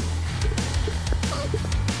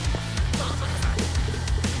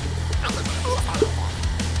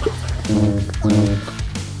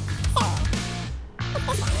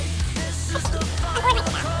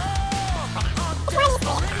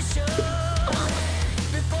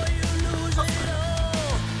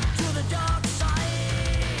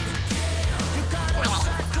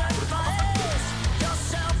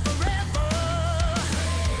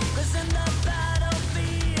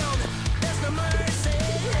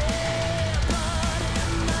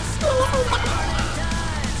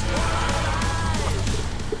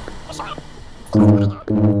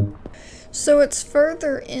 So it's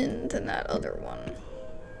further in than that other one.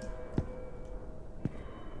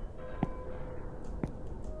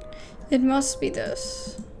 It must be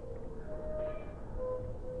this.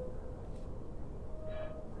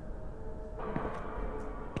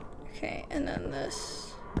 Okay, and then this.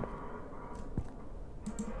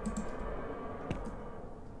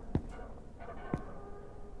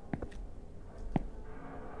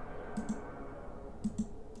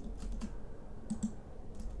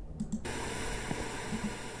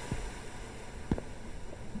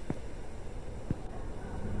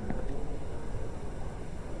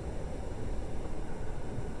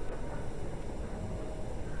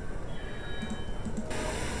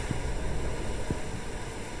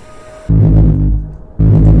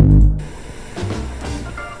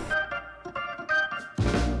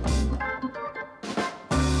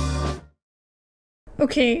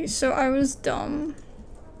 Okay, so I was dumb.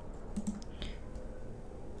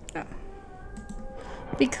 Oh.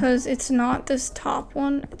 Because it's not this top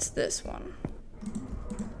one, it's this one.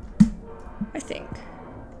 I think.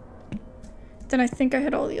 Then I think I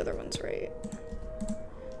had all the other ones right.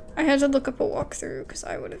 I had to look up a walkthrough because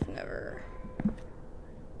I would have never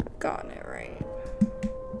gotten it right.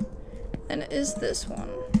 And it is this one.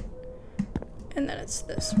 And then it's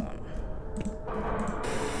this one.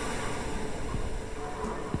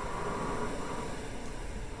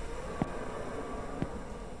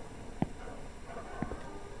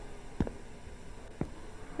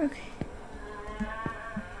 Okay.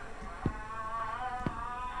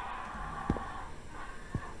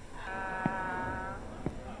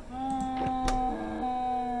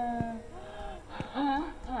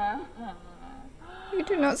 You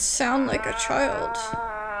do not sound like a child.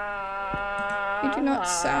 You do not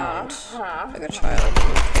sound like a child.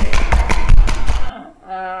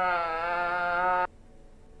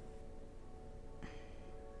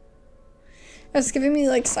 It's giving me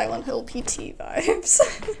like Silent Hill PT vibes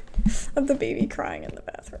of the baby crying in the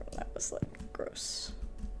bathroom. That was like gross.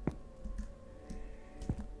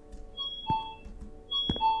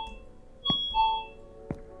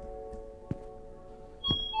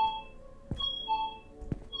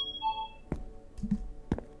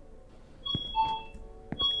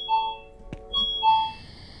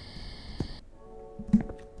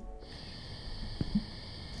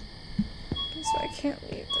 So I can't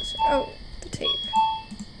leave this. Oh, the tape.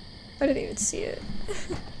 I didn't even see it.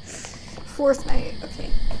 Fourth night, okay.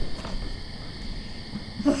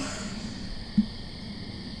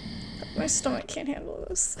 My stomach can't handle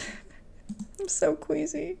this. I'm so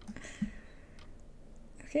queasy.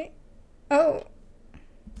 Okay. Oh.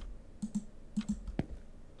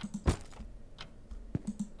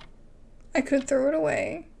 I could throw it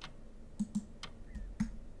away.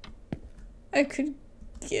 I could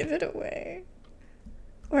give it away.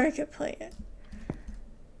 Or I could play it.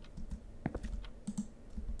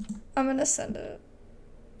 I'm gonna send it.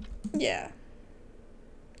 Yeah.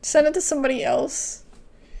 Send it to somebody else.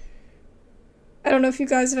 I don't know if you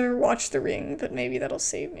guys have ever watched The Ring, but maybe that'll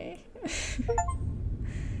save me.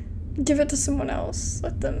 Give it to someone else.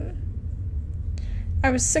 Let them... I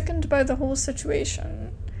was sickened by the whole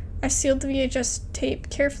situation. I sealed the VHS tape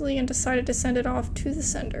carefully and decided to send it off to the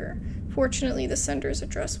sender. Fortunately, the sender's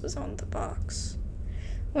address was on the box.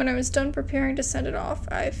 When I was done preparing to send it off,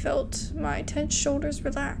 I felt my tense shoulders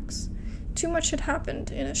relax. Too much had happened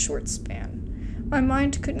in a short span. My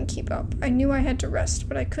mind couldn't keep up. I knew I had to rest,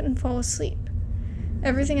 but I couldn't fall asleep.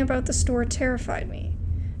 Everything about the store terrified me.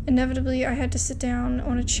 Inevitably, I had to sit down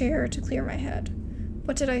on a chair to clear my head.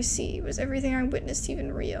 What did I see? Was everything I witnessed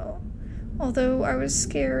even real? Although I was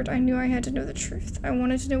scared, I knew I had to know the truth. I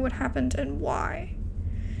wanted to know what happened and why.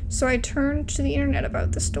 So I turned to the internet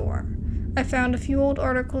about the store. I found a few old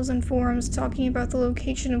articles and forums talking about the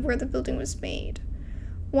location of where the building was made.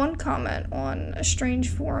 One comment on a strange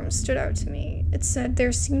forum stood out to me. It said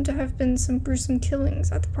there seemed to have been some gruesome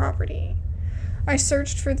killings at the property. I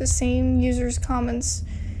searched for the same user's comments.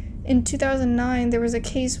 In 2009, there was a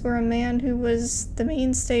case where a man who was the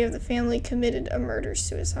mainstay of the family committed a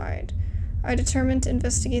murder-suicide. I determined to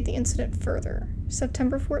investigate the incident further.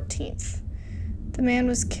 September 14th. The man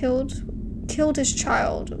was killed his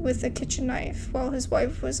child with a kitchen knife while his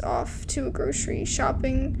wife was off to a grocery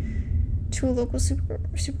shopping to a local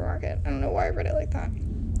supermarket. I don't know why I read it like that.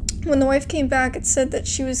 When the wife came back, it said that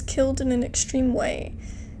she was killed in an extreme way.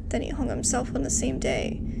 Then he hung himself on the same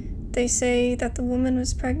day. They say that the woman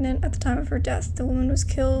was pregnant at the time of her death. The woman was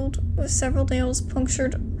killed with several nails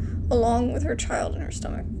punctured along with her child in her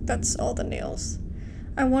stomach. That's all the nails.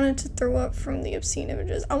 I wanted to throw up from the obscene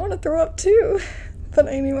images. I want to throw up too! But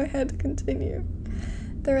I knew I had to continue.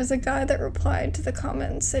 There was a guy that replied to the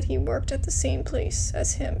comment and said he worked at the same place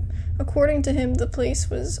as him. According to him, the place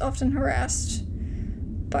was often harassed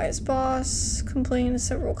by his boss, complained to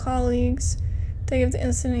several colleagues. Day of the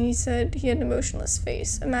incident, he said he had an emotionless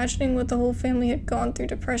face. Imagining what the whole family had gone through,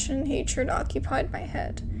 depression and hatred occupied my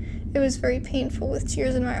head. It was very painful. With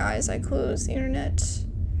tears in my eyes, I closed the internet,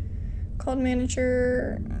 called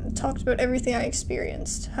manager, talked about everything I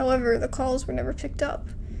experienced. However, the calls were never picked up.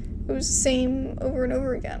 It was the same over and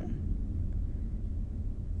over again.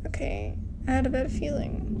 Okay, I had a bad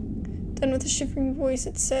feeling. Then with a shivering voice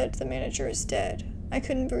it said, the manager is dead. I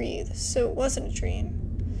couldn't breathe, so it wasn't a dream.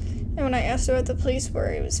 And when I asked about the place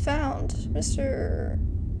where he was found, Mr.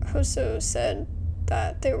 Hoso said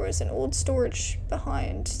that there was an old storage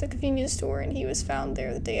behind the convenience store and he was found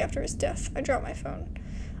there the day after his death. I dropped my phone.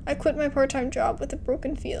 I quit my part-time job with a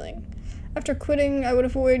broken feeling. After quitting, I would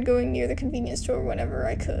avoid going near the convenience store whenever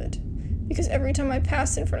I could, because every time I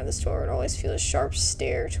passed in front of the store, I would always feel a sharp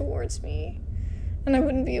stare towards me, and I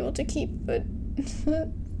wouldn't be able to keep but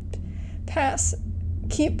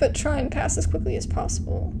try and pass as quickly as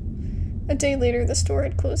possible. A day later, the store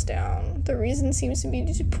had closed down. The reason seems to be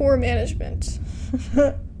due to poor management.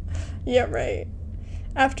 Yeah, right.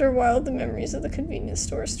 After a while, the memories of the convenience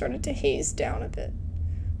store started to haze down a bit.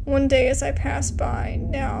 One day as I passed by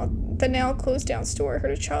the now closed down store, I heard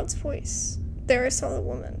a child's voice. There I saw the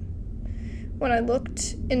woman. When I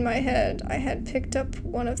looked in my head, I had picked up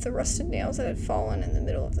one of the rusted nails that had fallen in the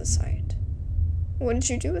middle of the site. What did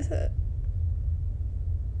you do with it?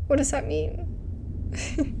 What does that mean?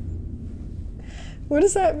 What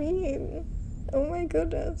does that mean? Oh my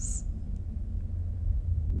goodness.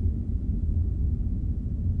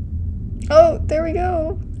 Oh, there we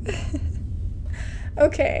go.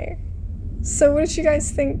 Okay, so what did you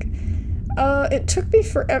guys think? It took me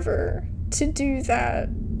forever to do that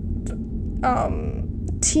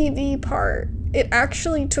TV part. It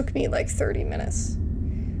actually took me like 30 minutes.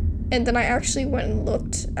 And then I actually went and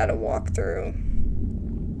looked at a walkthrough.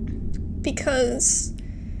 Because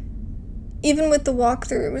even with the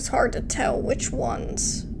walkthrough, it was hard to tell which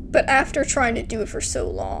ones. But after trying to do it for so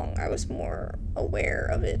long, I was more aware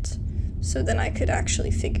of it. So then I could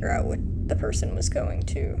actually figure out what the person was going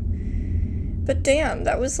to. But damn,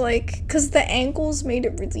 that was like, because the angles made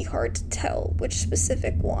it really hard to tell which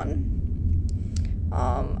specific one.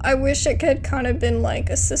 I wish it had kind of been like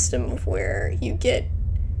a system of where if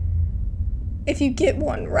you get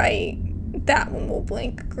one right, that one will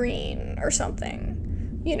blink green or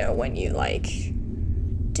something. You know, when you like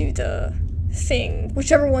do the thing,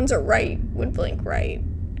 whichever ones are right would blink right,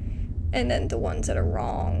 and then the ones that are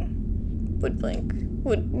wrong would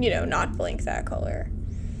not blink that color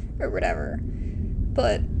or whatever.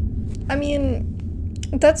 But I mean,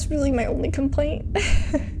 that's really my only complaint.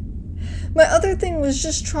 My other thing was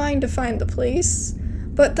just trying to find the place,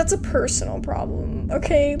 but that's a personal problem,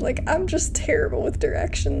 okay? Like, I'm just terrible with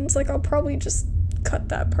directions. Like, I'll probably just cut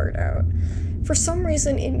that part out. For some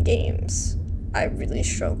reason in games, I really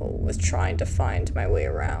struggle with trying to find my way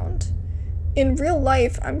around. In real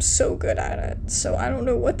life, I'm so good at it, so I don't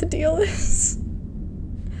know what the deal is.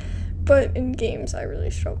 But in games, I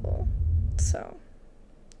really struggle. So,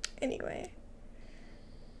 anyway.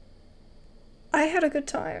 I had a good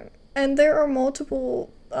time. And there are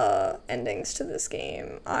multiple endings to this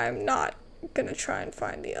game. I'm not gonna try and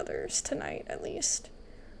find the others tonight, at least.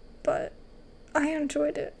 But I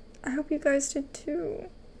enjoyed it. I hope you guys did too.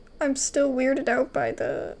 I'm still weirded out by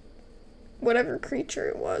the whatever creature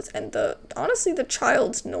it was, and honestly, the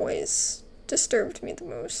child's noise disturbed me the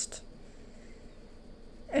most.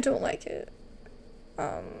 I don't like it.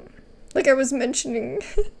 Like I was mentioning,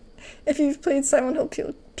 if you've played Silent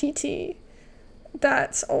Hill PT,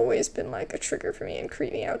 that's always been like a trigger for me and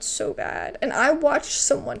creeped me out so bad. And I watched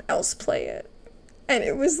someone else play it, and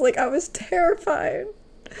it was like I was terrified.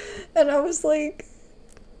 And I was like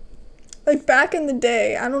back in the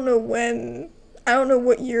day, I don't know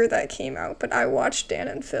what year that came out, but I watched Dan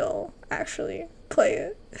and Phil actually play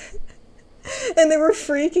it. And they were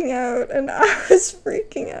freaking out, and I was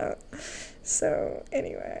freaking out. So,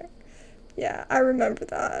 anyway. Yeah, I remember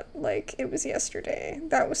that like it was yesterday.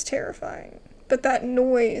 That was terrifying. But that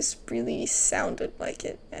noise really sounded like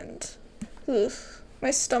it, and ugh, my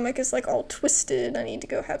stomach is like all twisted. I need to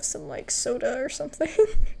go have some like soda or something.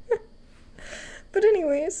 But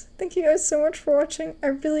anyways, thank you guys so much for watching. I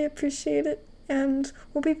really appreciate it, and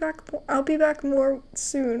I'll be back more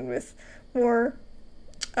soon with more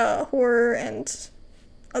horror and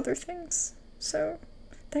other things. So,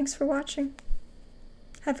 thanks for watching.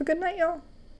 Have a good night, y'all.